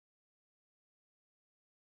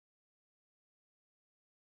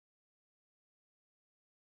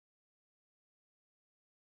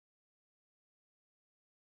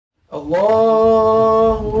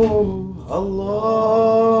Allahu, Allahu,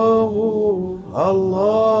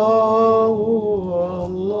 Allahu,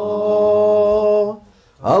 Allah,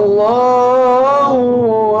 Allahu,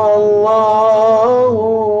 Allahu,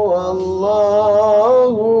 Allahu,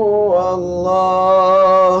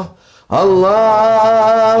 Allah, Allahu,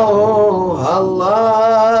 Allahu,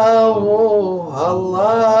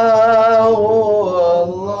 Allahu,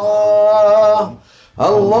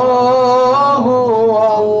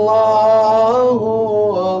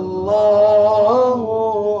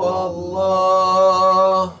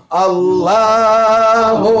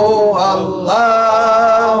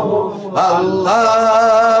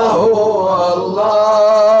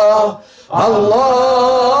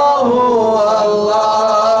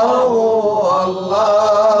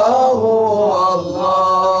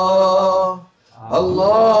 Allah,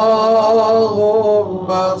 Allahumma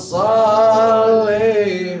salli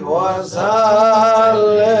wa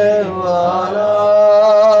sallim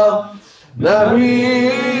ala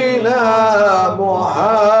nabiyyina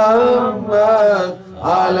Muhammad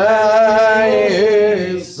alayhi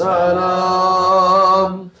salam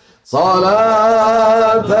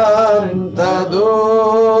salatan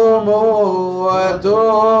tadumu wa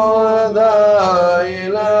tuda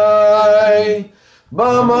ilay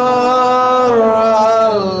بمر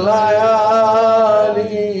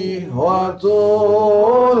الليالي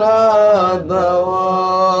وطول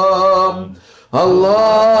الدوام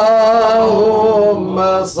اللهم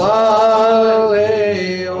صل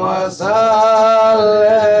وسلم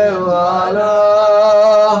على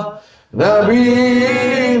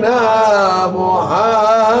نبينا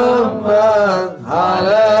محمد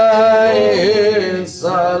عليه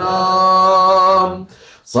السلام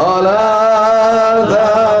صلاة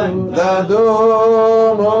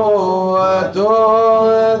تدوم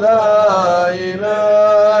وتهدى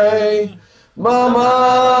إليه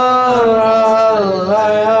ممر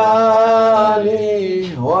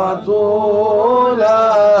الليالي وطول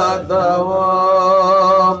الدوام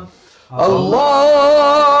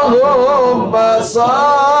اللهم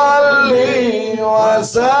صل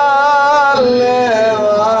وسلم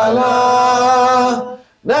على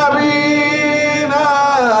نبينا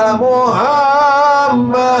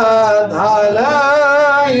محمد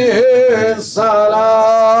عليه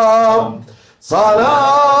السلام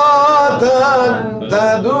صلاة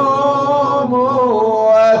تدوم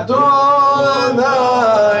وتهدى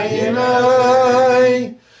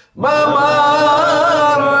إليه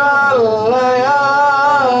ممر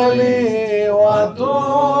الليالي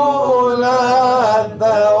وطول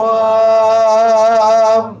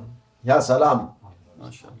الدوام يا سلام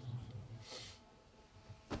ما شاء الله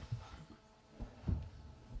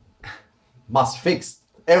must fix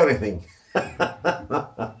everything.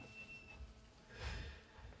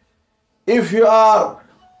 If you are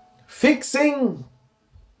fixing,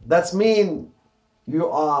 that means you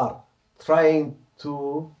are trying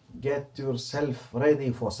to get yourself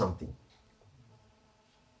ready for something.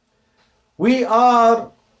 We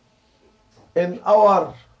are in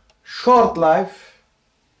our short life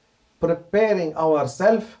preparing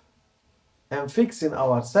ourselves and fixing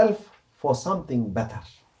ourselves for something better.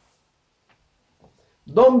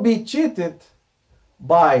 Don't be cheated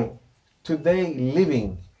by today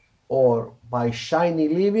living or by shiny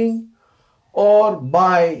living or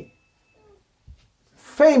by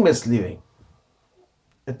famous living.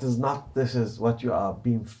 It is not, this is what you are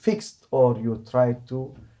being fixed or you try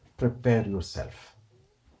to prepare yourself.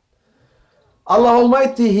 Allah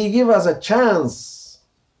Almighty, He give us a chance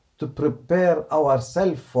to prepare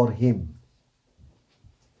ourselves for Him.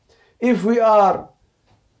 If we are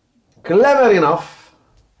clever enough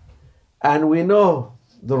and we know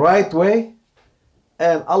the right way,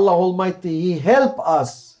 and Allah Almighty, He help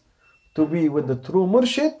us to be with the true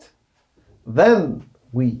murshid, then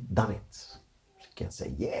we done it. You can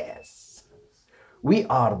say, yes, we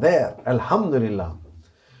are there, Alhamdulillah.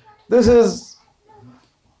 This is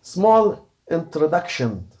small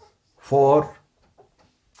introduction for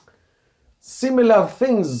similar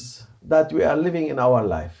things that we are living in our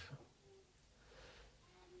life.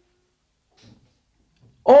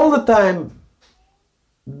 All the time,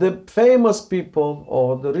 the famous people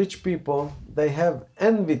or the rich people, they have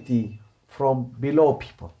envy from below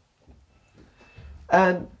people.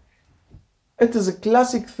 And it is a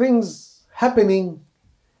classic things happening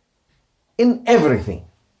in everything.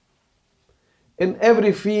 In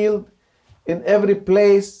every field, in every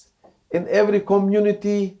place, in every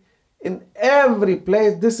community, in every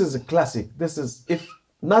place. This is a classic. This is, if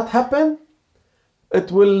not happen,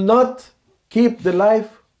 it will not keep the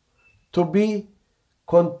life to be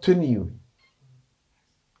continuing.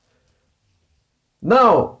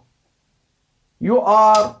 Now, you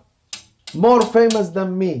are more famous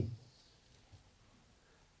than me.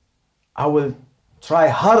 I will try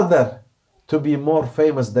harder to be more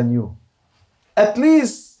famous than you. At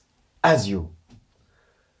least as you.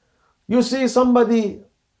 You see somebody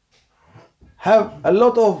have a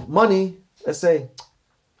lot of money, they say,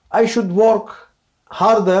 I should work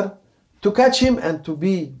harder to catch him and to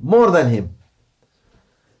be more than him.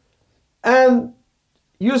 And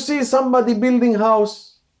you see somebody building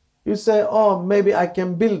house, you say, oh, maybe I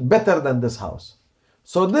can build better than this house.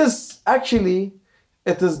 So this actually,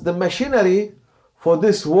 it is the machinery for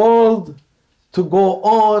this world to go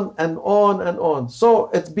on and on and on.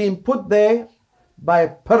 So it's being put there by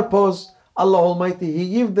purpose. Allah Almighty, He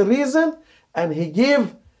give the reason and He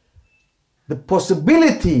give the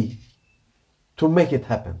possibility to make it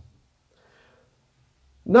happen.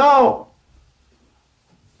 Now,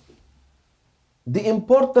 the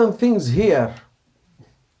important things here,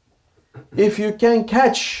 if you can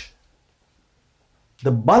catch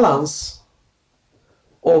the balance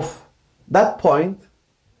of that point,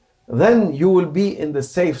 then you will be in the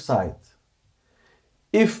safe side.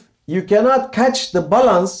 If you cannot catch the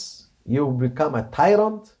balance, you become a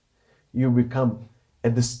tyrant, you become a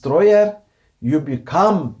destroyer, you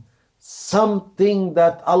become something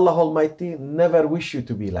that Allah Almighty never wish you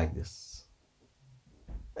to be like this.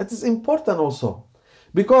 It is important also,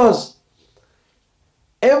 because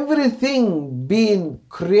everything being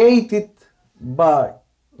created by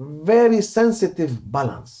very sensitive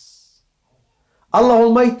balance. Allah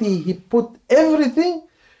Almighty, He put everything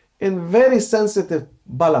in very sensitive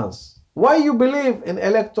balance. Why you believe in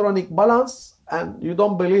electronic balance and you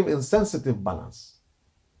don't believe in sensitive balance?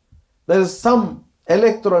 There is some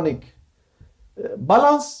electronic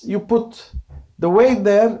balance, you put the weight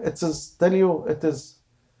there, it says, tell you it is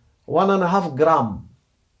 1.5 gram.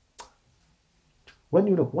 When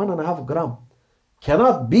you look, 1.5 gram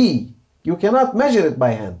cannot be, you cannot measure it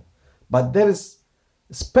by hand, but there is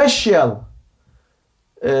special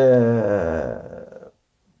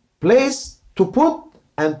place to put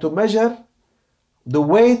and to measure the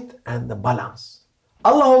weight and the balance.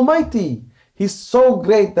 Allah Almighty, He's so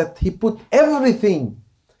great that He put everything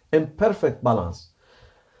in perfect balance.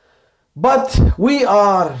 But we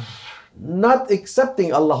are not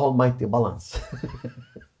accepting Allah Almighty balance.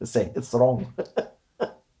 Say, it's wrong.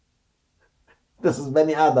 This is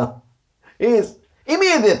Bani Adam. He is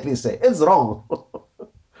immediately say, it's wrong.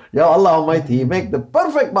 Ya Allah Almighty, He make the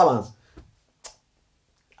perfect balance.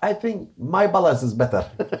 I think my balance is better.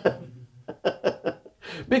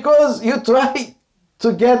 Because you try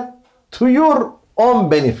to get to your own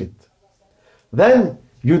benefit. Then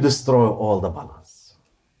you destroy all the balance.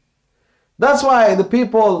 That's why the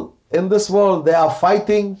people in this world, they are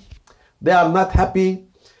fighting, they are not happy,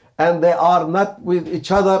 and they are not with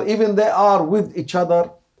each other, even they are with each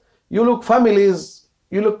other. You look families,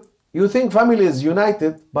 you think family is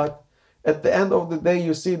united, but at the end of the day,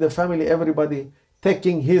 you see the family, everybody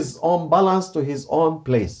taking his own balance to his own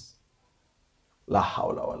place. La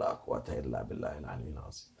hawla wa la quwwata illa billahi al-aliyyil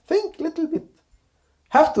azim. Think little bit.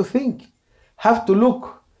 Have to think. Have to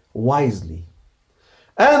look wisely.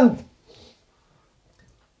 And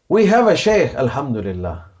we have a Sheikh,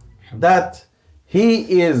 alhamdulillah, that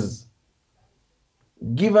he is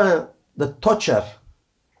given the torture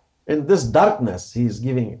in this darkness. He is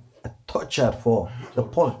giving a torture for the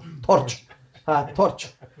point. Torch.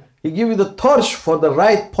 Torch. He gives you the torch for the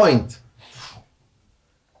right point.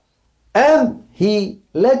 And he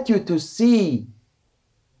let you to see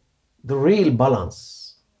the real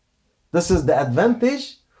balance. This is the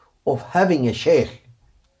advantage of having a Sheikh,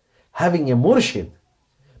 having a Murshid.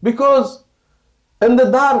 Because in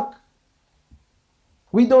the dark,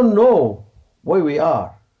 we don't know where we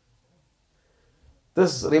are.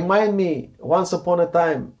 This reminds me, once upon a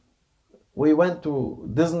time, we went to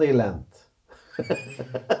Disneyland.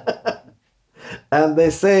 And they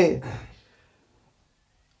say,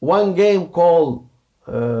 one game called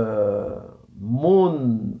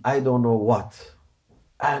Moon, I don't know what.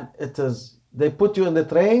 And it is, they put you in the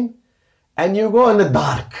train and you go in the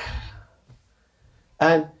dark.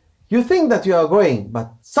 And you think that you are going,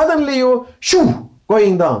 but suddenly you, shoo,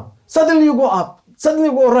 going down. Suddenly you go up, suddenly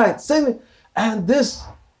you go right. Suddenly, and this,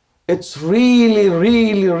 it's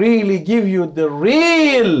really give you the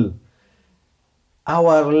real,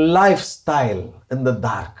 our lifestyle in the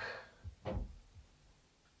dark.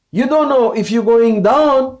 You don't know if you're going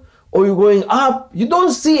down or you're going up. You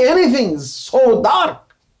don't see anything. It's so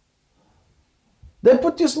dark. They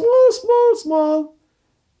put you small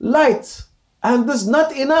lights. And this is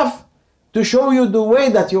not enough to show you the way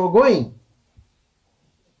that you're going.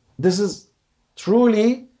 This is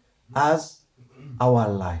truly as our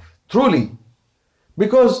life. Truly.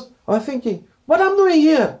 Because I was thinking, what I'm doing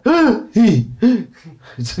here?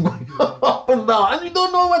 It's going up and down. And you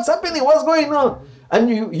don't know what's happening, what's going on.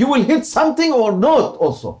 And you will hit something or not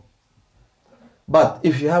also. But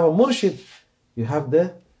if you have a murshid, you have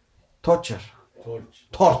the torch.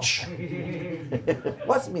 Torch.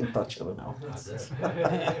 What's mean torture now?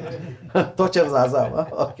 Torture is azab. Huh?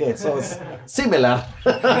 Okay, so it's similar.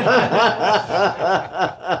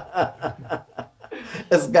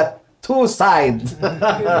 It's got two sides.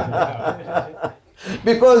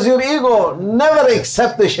 Because your ego never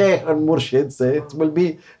accept the Shaykh and Murshid. So it will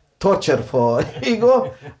be torture for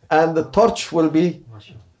ego, and the torch will be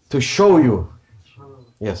to show you.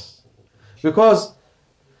 Yes. Because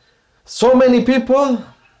so many people,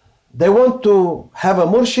 they want to have a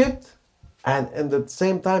Murshid, and at the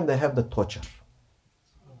same time they have the torture.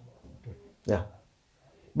 Yeah.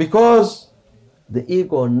 Because the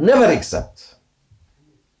ego never accepts.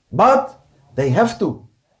 But they have to.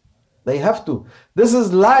 They have to. This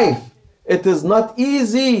is life. It is not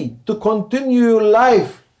easy to continue your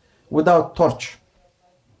life without torch.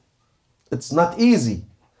 It's not easy.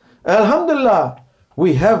 Alhamdulillah,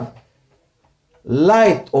 we have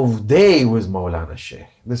light of day with Mawlana Sheikh.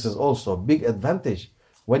 This is also a big advantage.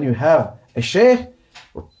 When you have a Sheikh,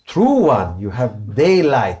 true one, you have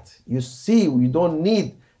daylight. You see, you don't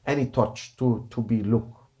need any torch to be look.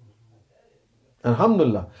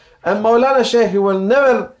 Alhamdulillah. And Mawlana Sheikh, he will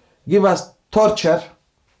never give us torture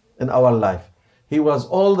in our life. He was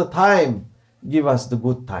all the time give us the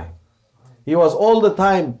good time. He was all the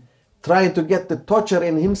time trying to get the torture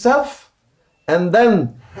in himself and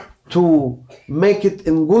then to make it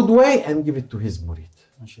in good way and give it to his murid.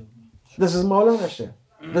 This is Mawlana Sheikh.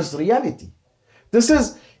 This is reality. This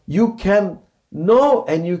is, you can know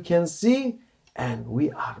and you can see, and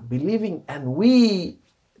we are believing, and we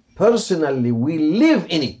personally, we live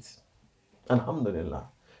in it. Alhamdulillah.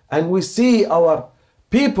 And we see our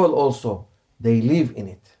people also, they live in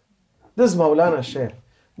it. This is Mawlana Sheikh.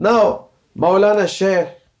 Now, Mawlana Sheikh,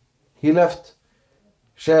 he left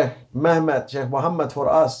Sheikh Muhammad for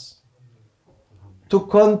us to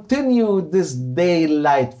continue this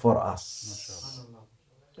daylight for us.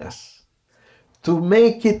 Yes. To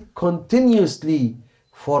make it continuously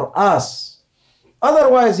for us.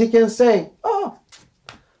 Otherwise, he can say, oh,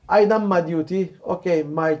 I done my duty. Okay,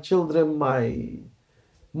 my children, my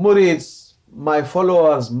murids, my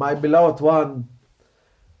followers, my beloved one,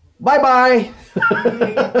 bye-bye.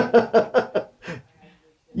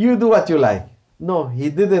 You do what you like. No, he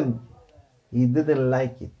didn't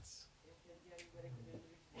like it.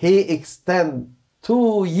 He extended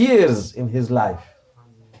 2 years in his life.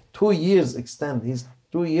 2 years extend his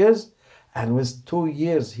 2 years, and with 2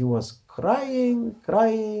 years he was crying. It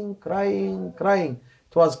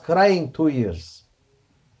was crying 2 years.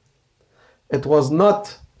 It was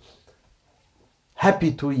not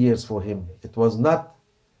happy 2 years for him. It was not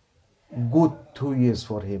good 2 years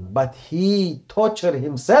for him. But he tortured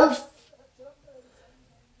himself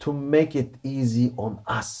to make it easy on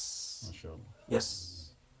us. Yes.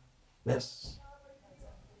 Yes.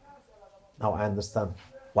 Now I understand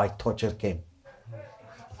why torture came.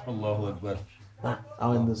 Allahu Akbar. Now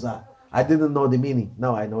I understand. I didn't know the meaning.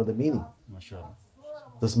 Now I know the meaning.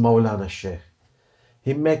 This Mawlana Sheikh,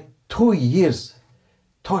 he made 2 years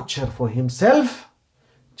torture for himself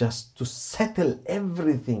just to settle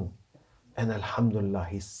everything. And Alhamdulillah,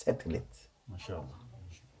 he settled it.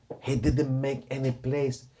 He didn't make any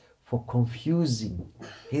place for confusing.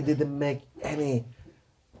 He didn't make any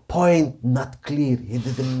point not clear. He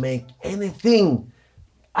didn't make anything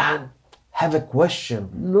and have a question.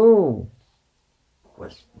 No. It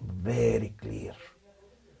was very clear.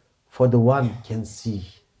 For the one can see,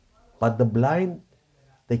 but the blind,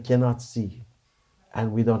 they cannot see.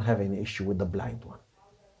 And we don't have any issue with the blind one.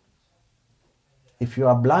 If you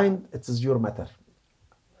are blind, it is your matter.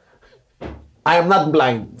 I am not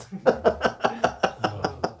blind.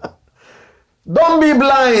 Don't be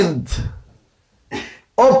blind.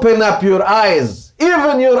 Open up your eyes.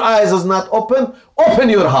 Even your eyes is not open, open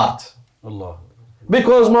your heart. Allah.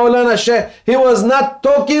 Because Mawlana Sheikh, he was not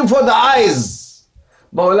talking for the eyes.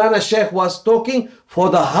 Mawlana Sheikh was talking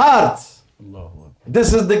for the heart. Allah.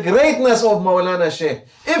 This is the greatness of Mawlana Sheikh.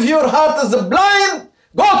 If your heart is blind,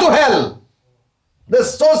 go to hell.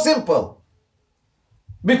 That's so simple.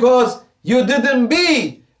 Because you didn't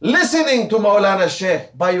be listening to Mawlana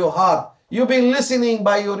Sheikh by your heart. You've been listening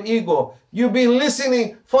by your ego. You've been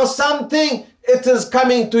listening for something, it is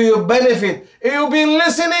coming to your benefit. You've been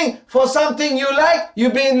listening for something you like.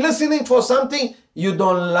 You've been listening for something you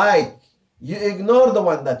don't like. You ignore the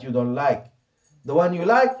one that you don't like. The one you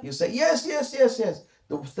like, you say yes, yes, yes, yes.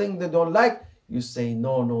 The thing they don't like, you say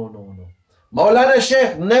no, no, no, no. Mawlana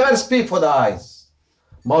Sheikh never speak for the eyes.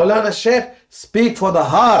 Mawlana Sheikh speak for the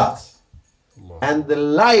heart and the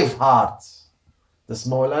life heart. This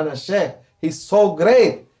Mawlana Sheikh, he's so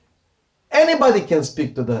great. Anybody can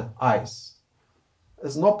speak to the eyes.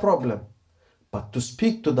 There's no problem. But to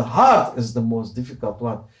speak to the heart is the most difficult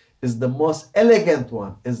one, is the most elegant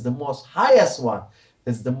one, is the most highest one,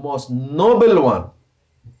 is the most noble one.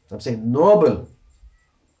 I'm saying noble.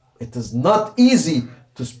 It is not easy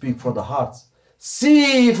to speak for the heart.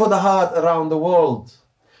 See for the heart around the world.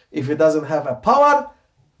 If it doesn't have a power,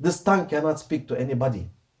 this tongue cannot speak to anybody.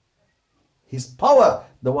 His power,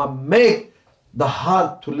 the one make the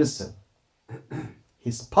heart to listen.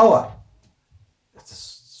 His power.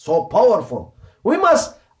 It's so powerful. We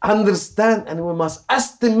must understand and we must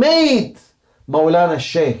estimate Mawlana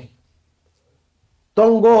Sheikh.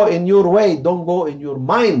 Don't go in your way. Don't go in your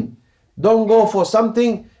mind. Don't go for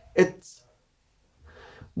something it's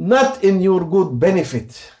not in your good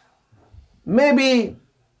benefit. Maybe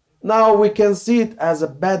now we can see it as a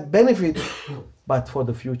bad benefit, but for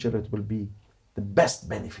the future it will be the best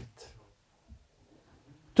benefit.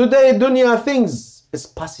 Today, dunya things is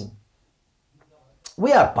passing.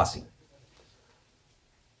 We are passing.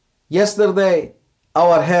 Yesterday,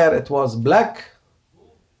 our hair, it was black.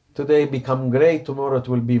 Today become gray. Tomorrow it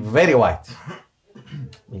will be very white.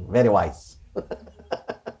 Very wise.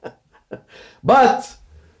 But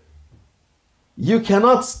you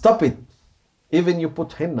cannot stop it. Even you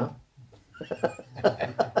put henna.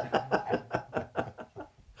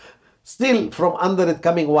 Still from under it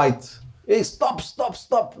coming white. Hey, stop, stop,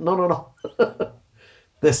 stop. No, no, no.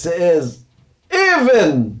 This is,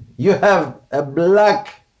 even you have a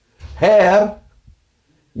black hair,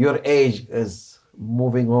 your age is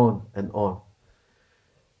moving on and on.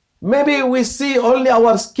 Maybe we see only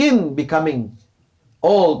our skin becoming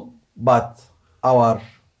old, but our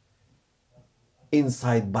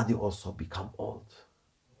inside body also become old.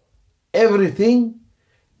 Everything,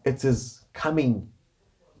 it is coming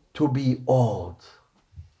to be old.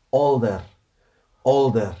 Older,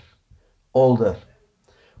 older, older.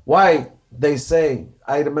 Why they say,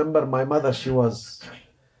 I remember my mother, she was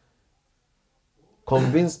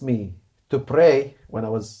convinced me to pray when I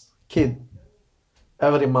was a kid.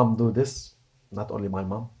 Every mom do this, not only my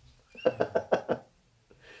mom.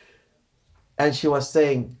 And she was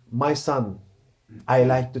saying, my son, I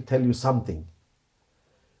like to tell you something.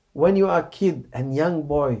 When you are a kid and young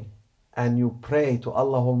boy and you pray to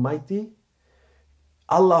Allah Almighty,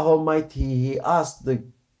 Allah Almighty, He asked the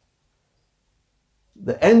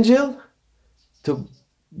angel to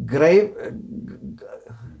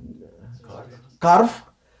carve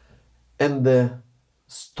in the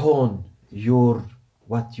stone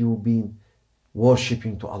what you've been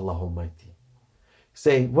worshipping to Allah Almighty.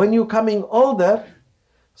 Say, when you're coming older,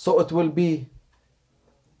 so it will be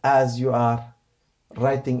as you are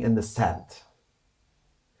writing in the sand.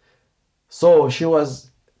 So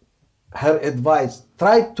her advice,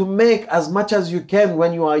 try to make as much as you can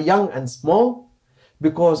when you are young and small,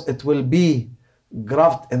 because it will be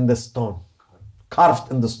carved in the stone.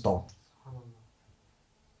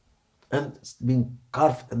 And it's being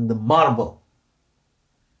carved in the marble.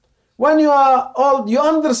 When you are old, you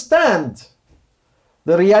understand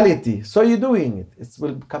the reality, so you're doing it. It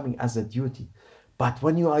will be coming as a duty. But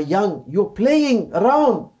when you are young, you're playing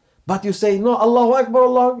around, but you say, no, Allahu Akbar,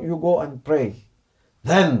 Allah, you go and pray.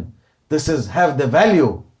 Then this have the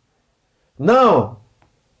value. Now,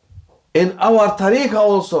 in our tariqah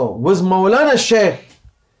also, with Mawlana Sheikh,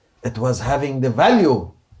 it was having the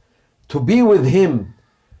value to be with him,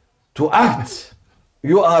 to act.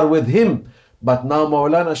 You are with him. But now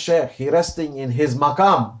Mawlana Sheikh, he resting in his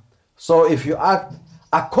maqam. So if you act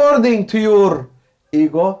according to your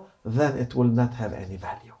ego, then it will not have any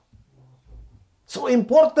value. So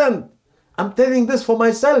important. I'm telling this for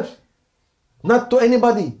myself, not to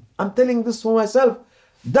anybody. I'm telling this for myself.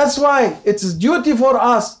 That's why it's duty for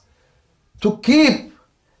us to keep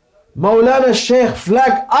Mawlana Sheikh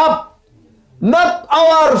flag up, not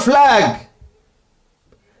our flag.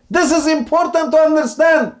 This is important to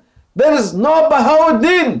understand. There is no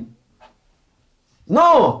Bahauddin.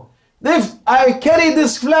 No. If I carry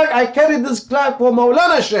this flag, I carry this flag for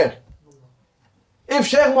Mawlana Sheikh. If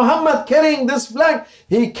Sheikh Muhammad carrying this flag,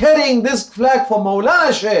 he carrying this flag for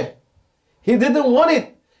Mawlana Sheikh. He didn't want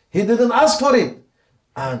it. He didn't ask for it.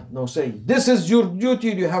 And now say, this is your duty.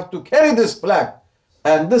 You have to carry this flag.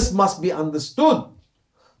 And this must be understood.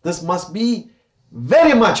 This must be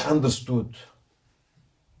very much understood.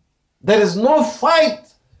 There is no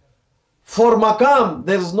fight for maqam.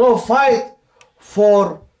 There is no fight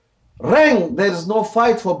for rank. There is no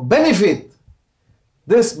fight for benefit.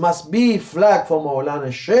 This must be flag for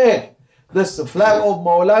Mawlana Sheikh. This flag of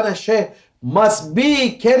Mawlana Sheikh must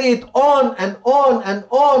be carried on and on and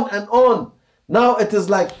on and on. Now it is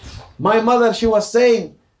like my mother, she was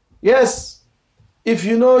saying, yes, if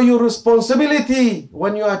you know your responsibility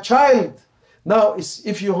when you are a child. Now,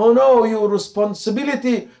 if you know your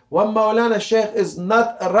responsibility when Mawlana Sheikh is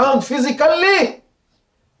not around physically,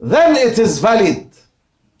 then it is valid.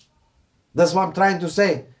 That's what I'm trying to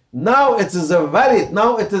say. Now it is valid.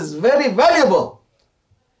 Now it is very valuable.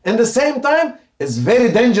 In the same time, it's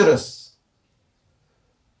very dangerous.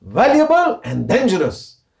 Valuable and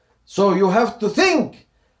dangerous. So you have to think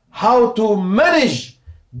how to manage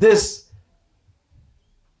this,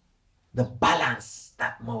 the balance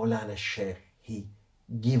that Mawlana Sheikh, he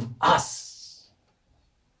give us.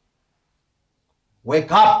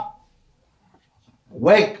 Wake up.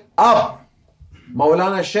 Wake up.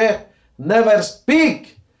 Mawlana Sheikh never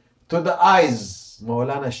speak to the eyes.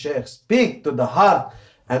 Mawlana Sheikh speak to the heart.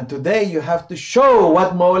 And today you have to show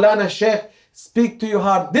what Mawlana Sheikh speak to your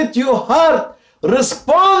heart. Did your heart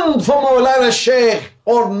respond for Mawlana Sheikh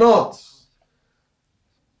or not?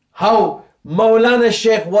 How Mawlana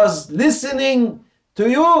Sheikh was listening to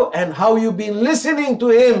you and how you've been listening to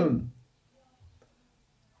him.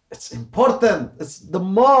 It's important. It's the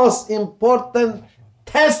most important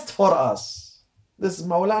test for us. This is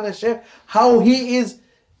Mawlana Sheikh, how he is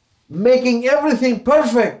making everything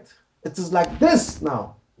perfect. It is like this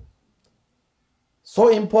now. So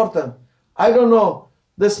important. I don't know,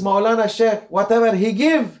 this Mawlana Sheikh, whatever he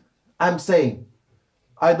give, I'm saying.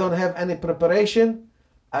 I don't have any preparation.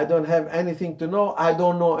 I don't have anything to know. I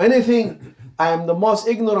don't know anything. I am the most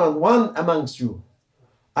ignorant one amongst you.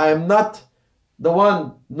 I am not the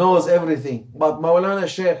one knows everything. But Mawlana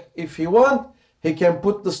Sheikh, if he want, he can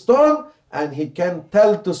put the stone and he can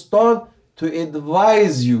tell the stone to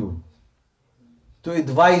advise you, to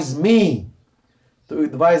advise me, to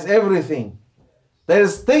advise everything. There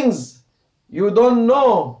is things you don't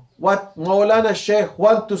know what Mawlana Sheikh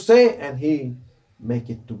want to say, and he make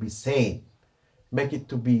it to be said, make it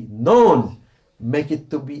to be known, make it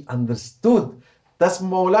to be understood. That's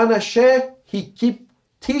Mawlana Sheikh, he keep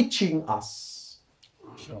teaching us.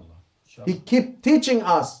 He keep teaching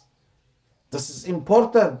us. This is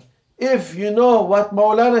important. If you know what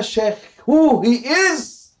Mawlana Sheikh, who he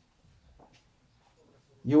is,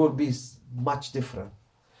 you will be much different.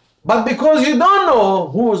 But because you don't know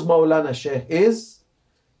who Mawlana Sheikh is,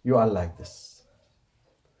 you are like this.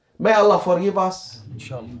 May Allah forgive us.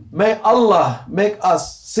 Inshallah. May Allah make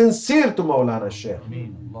us sincere to Mawlana Sheikh.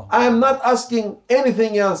 I am not asking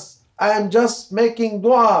anything else. I am just making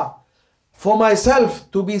dua for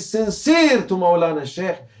myself to be sincere to Mawlana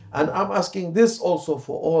Sheikh. And I'm asking this also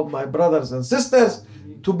for all my brothers and sisters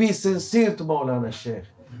to be sincere to Mawlana Sheikh.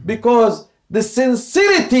 Because the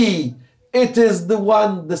sincerity, it is the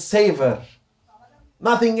one, the saver.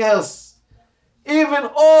 Nothing else. Even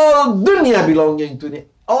all dunya belonging to me,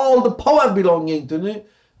 all the power belonging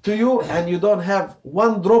to you, and you don't have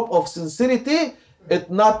one drop of sincerity, it's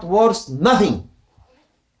not worth nothing.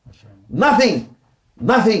 Nothing.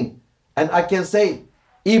 Nothing. And I can say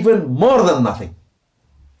even more than nothing.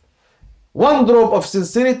 One drop of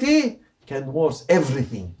sincerity can worth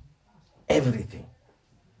everything. Everything.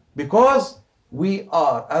 Because we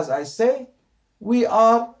are, as I say, we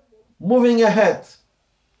are moving ahead.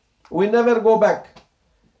 We never go back.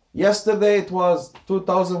 Yesterday it was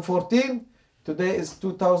 2014. Today is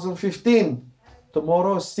 2015.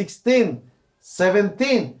 Tomorrow is 16,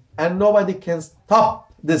 17. And nobody can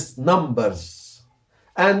stop these numbers.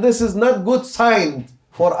 And this is not good sign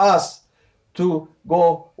for us to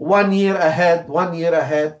go 1 year ahead, 1 year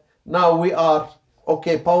ahead. Now we are,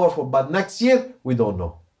 okay, powerful. But next year, we don't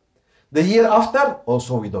know. The year after,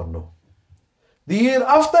 also we don't know. The year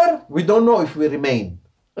after, we don't know if we remain.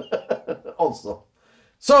 Also.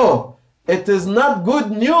 So, it is not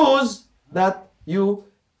good news that you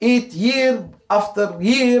eat year after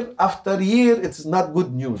year after year. It is not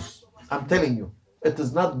good news. I'm telling you. It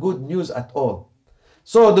is not good news at all.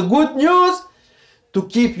 So, the good news, to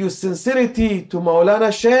keep your sincerity to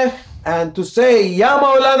Mawlana Sheikh and to say, Ya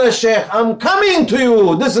Mawlana Sheikh, I'm coming to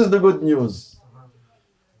you. This is the good news.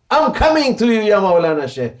 I'm coming to you, Ya Mawlana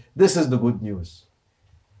Sheikh. This is the good news.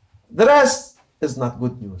 The rest is not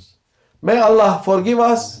good news. May Allah forgive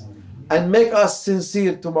us and make us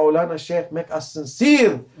sincere to Mawlana Sheikh, make us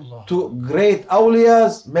sincere to great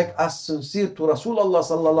awliyas, make us sincere to Rasulullah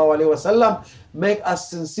sallallahu alaihi wasallam, make us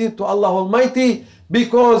sincere to Allah Almighty.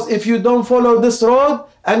 Because if you don't follow this road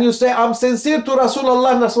and you say, I'm sincere to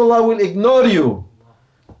Rasulullah, Rasulullah will ignore you.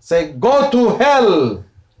 say, go to hell.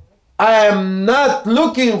 I am not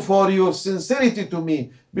looking for your sincerity to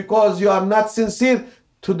me because you are not sincere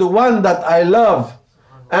to the one that I love.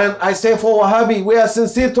 And I say for Wahhabi, we are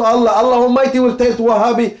sincere to Allah. Allah Almighty will tell to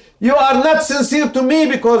Wahhabi, you are not sincere to me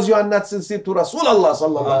because you are not sincere to Rasulullah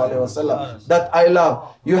sallallahu alaihi wasallam that I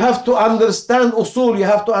love. You have to understand usul, you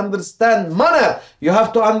have to understand manner, you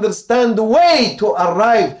have to understand the way to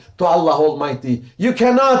arrive to Allah Almighty. You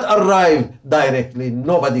cannot arrive directly.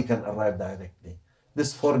 Nobody can arrive directly.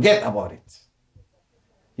 Just forget about it.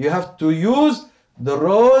 You have to use the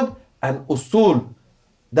road and usul,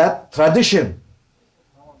 that tradition.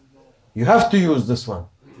 You have to use this one.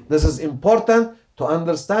 This is important to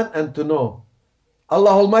understand and to know.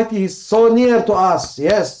 Allah Almighty is so near to us.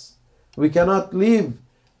 Yes, we cannot live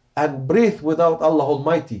and breathe without Allah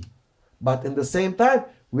Almighty. But in the same time,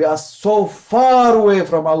 we are so far away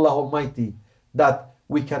from Allah Almighty that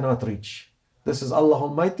we cannot reach. This is Allah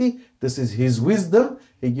Almighty. This is His wisdom.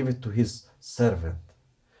 He gave it to His servant.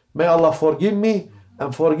 May Allah forgive me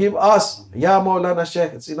and forgive us. Ya Mawlana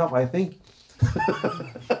Sheikh, it's enough, I think.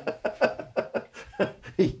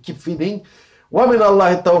 Keep feeding. ومن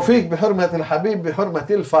الله التوفيق بحرمة الحبيب بحرمة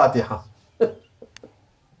الفاتحة.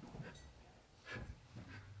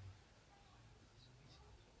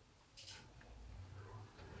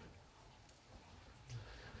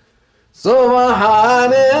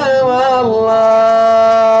 سبحان الله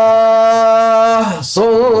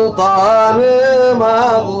سلطان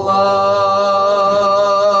الله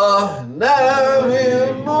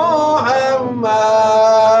نبي محمد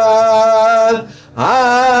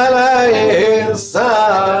عليه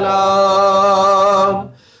السلام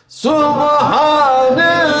سبحان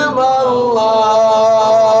الله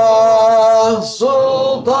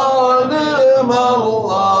سلطان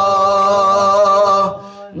الله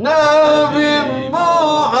نبي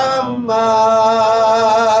محمد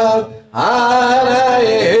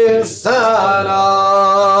عليه السلام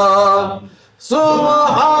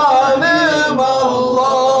سبحان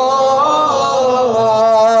الله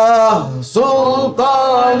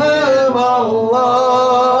سلطان الله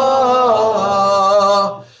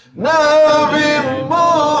نبي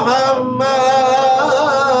محمد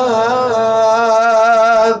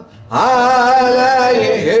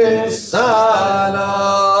عليه السلام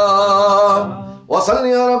وصل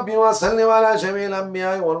يا ربي وسلم على جميع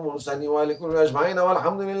الأنبياء والمرسلين ولكل أجمعين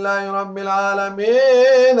والحمد لله رب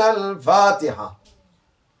العالمين. الفاتحة.